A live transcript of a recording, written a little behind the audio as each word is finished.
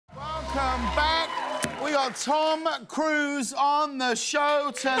Welcome back. We got Tom Cruise on the show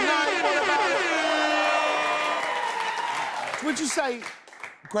tonight. What about... Would you say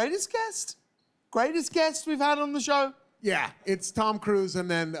greatest guest? Greatest guest we've had on the show? Yeah, it's Tom Cruise and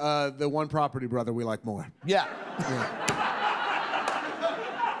then the one property brother we like more. Yeah.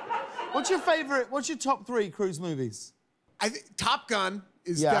 What's your favorite? What's your top 3 Cruise movies? I think Top Gun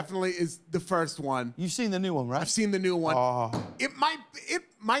is definitely the first one. You've seen the new one, right? I've seen the new one. Oh. It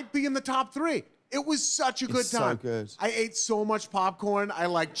might be in the top 3. It was such a good time. So good. I ate so much popcorn. I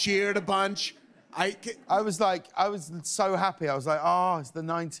like cheered a bunch. I was so happy. I was like, oh, it's the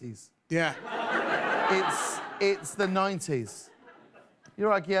 90s. Yeah. It's the 90s. You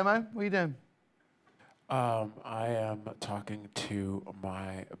all right, Guillermo? What are you doing? I am talking to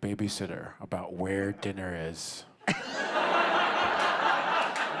my babysitter about where dinner is.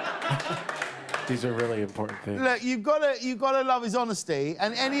 These are really important things. Look, you've got to love his honesty.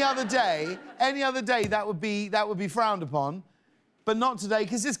 And any other day that would be frowned upon, but not today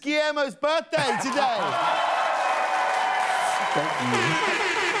because it's Guillermo's birthday today. Thank you.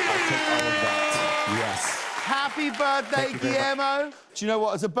 I'll take all of that. Yes. Happy birthday, Guillermo. Do you know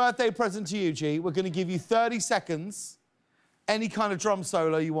what? As a birthday present to you, G, we're going to give you 30 seconds. Any kind of drum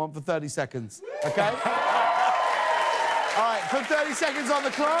solo you want for 30 seconds. Okay? All right, put 30 seconds on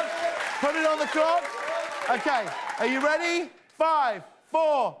the clock. Put it on the clock. Okay, are you ready? 5,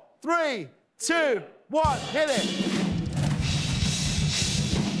 4, 3, 2, 1, hit it.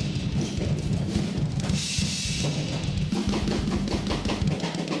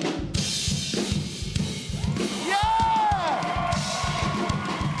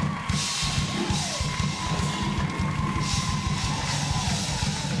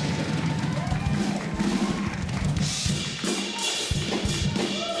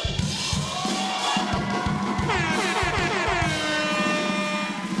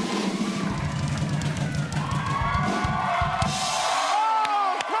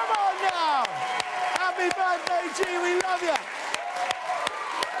 We love you.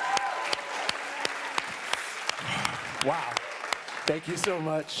 Wow. Thank you so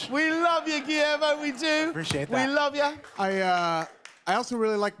much. We love you, Guillermo. We do. Appreciate that. We love you. I also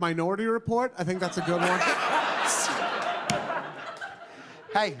really like Minority Report. I think that's a good one.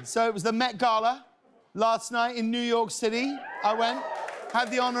 Hey, so it was the Met Gala last night in New York City. I went, had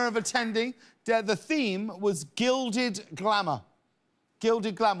the honor of attending. The theme was gilded glamour.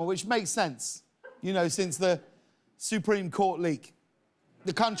 Gilded glamour, which makes sense, you know, since the Supreme Court leak.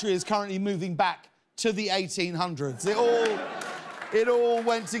 The country is currently moving back to the 1800s. It all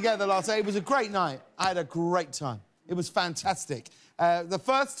went together last night. It was a great night. I had a great time. It was fantastic. The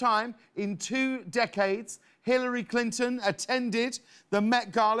first time in 2 decades, Hillary Clinton attended the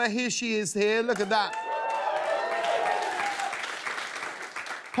Met Gala. Here she is here. Look at that.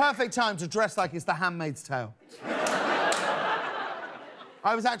 Perfect time to dress like it's The Handmaid's Tale.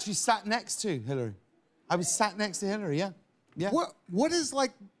 I was actually sat next to Hillary. I was sat next to Hillary, yeah. What is,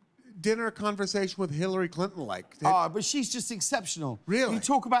 like, dinner conversation with Hillary Clinton like? But she's just exceptional. Really? You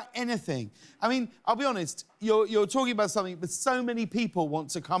talk about anything. I mean, I'll be honest, you're talking about something, but so many people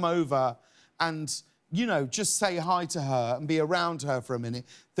want to come over and, you know, just say hi to her and be around her for a minute,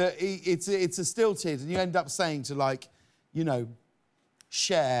 that it's a stilted, and you end up saying to, like, you know,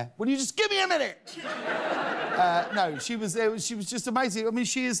 Cher, will you just give me a minute? No, she was just amazing. I mean,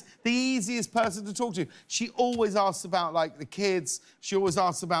 she is the easiest person to talk to. She always asks about, like, the kids. She always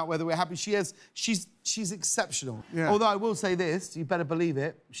asks about whether we're happy. She's exceptional. Yeah. Although I will say this, you better believe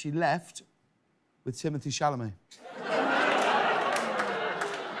it, she left with Timothy Chalamet.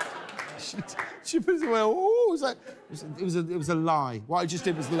 she was well, oh, it was a lie. What I just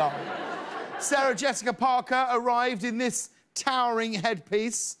did was a lie. Sarah Jessica Parker arrived in this towering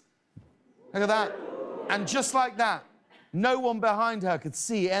headpiece. Look at that. And just like that, no one behind her could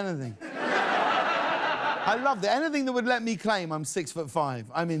see anything. I loved it. Anything that would let me claim I'm 6'5",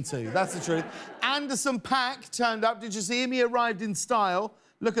 I'm into. That's the truth. Anderson .Paak turned up. Did you see him? He arrived in style.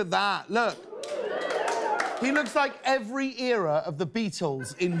 Look at that. Look. He looks like every era of the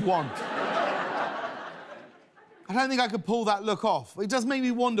Beatles in one. I don't think I could pull that look off. It does make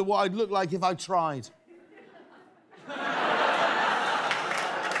me wonder what I'd look like if I tried.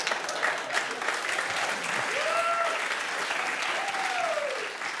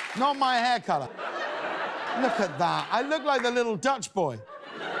 Not my hair colour. Look at that. I look like the little Dutch boy.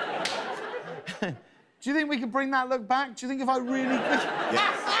 Do you think we could bring that look back? Do you think if I really...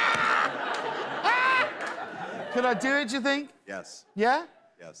 Yes. Could I do it, do you think? Yes. Yeah?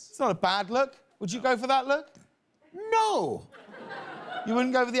 Yes. It's not a bad look. Would you go for that look? No. You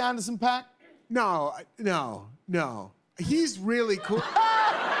wouldn't go for the Anderson .Paak? No. He's really cool.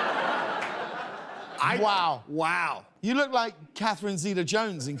 Wow. Wow. You look like Catherine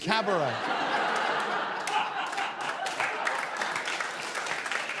Zeta-Jones in Cabaret.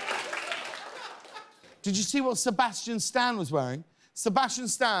 Did you see what Sebastian Stan was wearing? Sebastian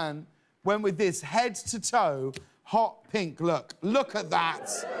Stan went with this head-to-toe hot pink look. Look at that.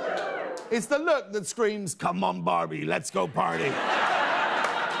 It's the look that screams, "Come on, Barbie, let's go party."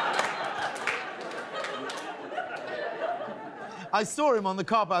 I saw him on the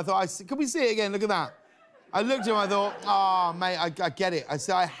carpet. I thought, can we see it again? Look at that. I looked at him, I thought, oh, mate, I get it. I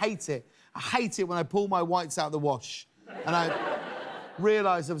said, I hate it. I hate it when I pull my whites out of the wash. And I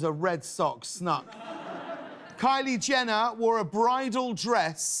realised there was a red sock snuck. Kylie Jenner wore a bridal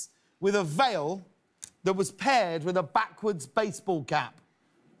dress with a veil that was paired with a backwards baseball cap.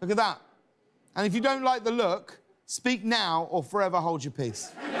 Look at that. And if you don't like the look, speak now or forever hold your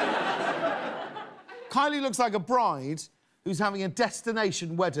peace. Kylie looks like a bride who's having a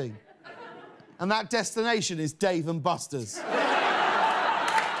destination wedding. And that destination is Dave and Buster's.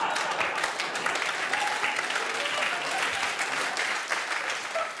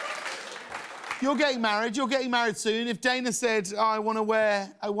 You're getting married soon. If Dana said, oh, I want to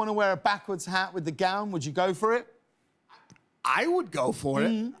wear a backwards hat with the gown, would you go for it? I would go for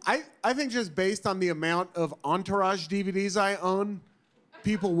it. I think just based on the amount of Entourage DVDs I own,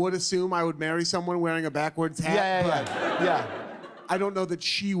 people would assume I would marry someone wearing a backwards hat. Yeah. I don't know that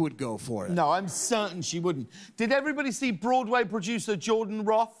she would go for it. No, I'm certain she wouldn't. Did everybody see Broadway producer Jordan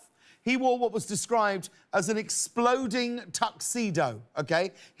Roth? He wore what was described as an exploding tuxedo,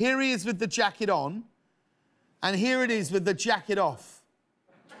 OK? Here he is with the jacket on, and here it is with the jacket off.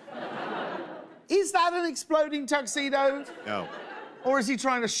 Is that an exploding tuxedo? No. Or is he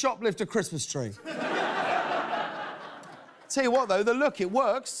trying to shoplift a Christmas tree? Tell you what, though, the look, it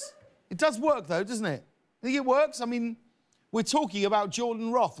works. It does work, though, doesn't it? Think it works? I mean, we're talking about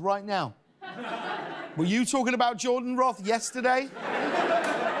Jordan Roth right now. Were you talking about Jordan Roth yesterday?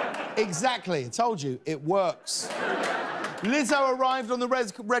 Exactly. I told you, it works. Lizzo arrived on the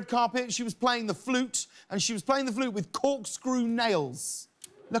red carpet. She was playing the flute, and she was playing the flute with corkscrew nails.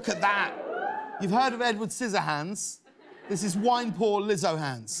 Look at that. You've heard of Edward Scissorhands. This is wine-poor Lizzo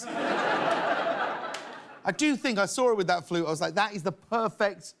hands. I do think I saw her with that flute. I was like, that is the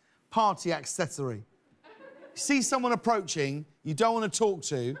perfect party accessory. You see someone approaching, you don't want to talk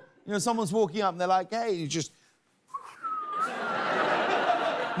to, you know, someone's walking up and they're like, hey, you just...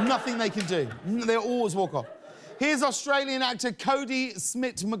 Nothing they can do. They always walk off. Here's Australian actor Cody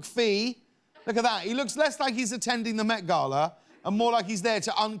Smith-McPhee. Look at that. He looks less like he's attending the Met Gala and more like he's there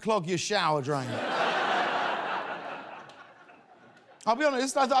to unclog your shower drain. I'll be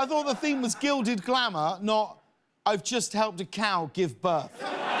honest, I thought the theme was gilded glamour, not I've just helped a cow give birth.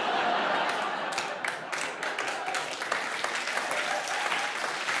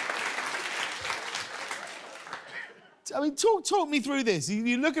 I mean, talk me through this.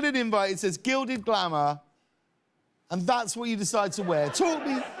 You look at an invite, it says gilded glamour, and that's what you decide to wear.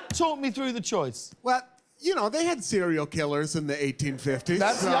 Talk me through the choice. Well, you know, they had serial killers in the 1850s.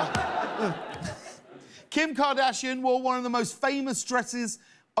 That's yeah. Kim Kardashian wore one of the most famous dresses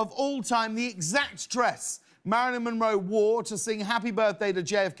of all time, the exact dress Marilyn Monroe wore to sing Happy Birthday to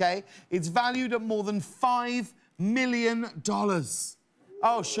JFK. It's valued at more than $5 million.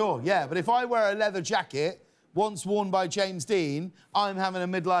 Oh, sure, yeah, but if I wear a leather jacket, once worn by James Dean, I'm having a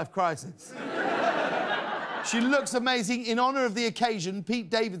midlife crisis. She looks amazing. In honour of the occasion, Pete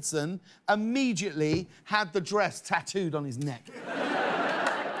Davidson immediately had the dress tattooed on his neck.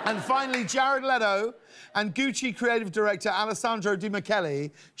 And finally, Jared Leto and Gucci creative director Alessandro Di Michele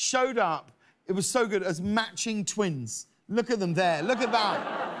showed up, it was so good, as matching twins. Look at them there, look at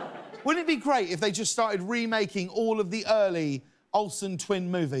that. Wouldn't it be great if they just started remaking all of the early Olsen twin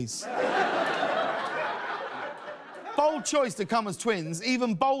movies? Bold choice to come as twins.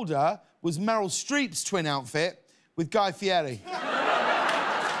 Even bolder was Meryl Streep's twin outfit with Guy Fieri.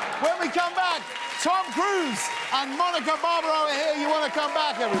 When we come back, Tom Cruise and Monica Barbaro are here. You want to come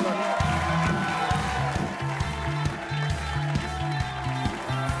back, everybody?